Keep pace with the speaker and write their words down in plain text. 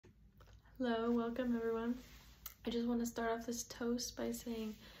Hello, welcome everyone. I just want to start off this toast by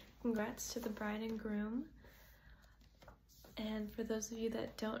saying congrats to the bride and groom. And for those of you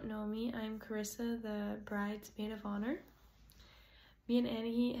that don't know me, I'm Carissa, the bride's maid of honor. Me and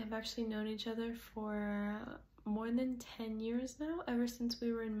Annie have actually known each other for more than 10 years now, ever since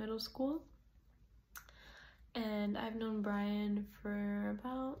we were in middle school. And I've known Brian for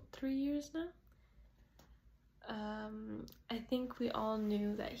about 3 years now. I think we all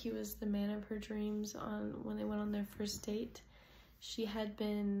knew that he was the man of her dreams when they went on their first date. She had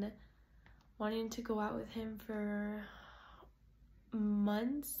been wanting to go out with him for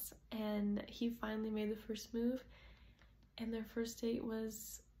months, and he finally made the first move, and their first date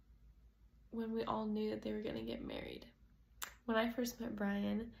was when we all knew that they were gonna get married. When I first met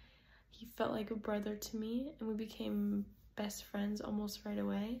Brian, he felt like a brother to me, and we became best friends almost right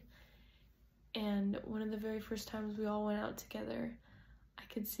away. And one of the very first times we all went out together, I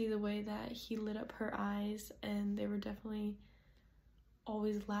could see the way that he lit up her eyes, and they were definitely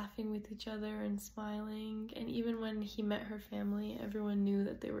always laughing with each other and smiling. And even when he met her family, everyone knew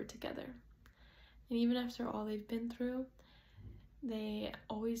that they were together. And even after all they've been through, they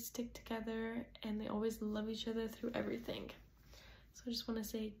always stick together and they always love each other through everything. So I just want to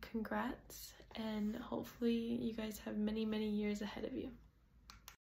say congrats, and hopefully you guys have many, many years ahead of you.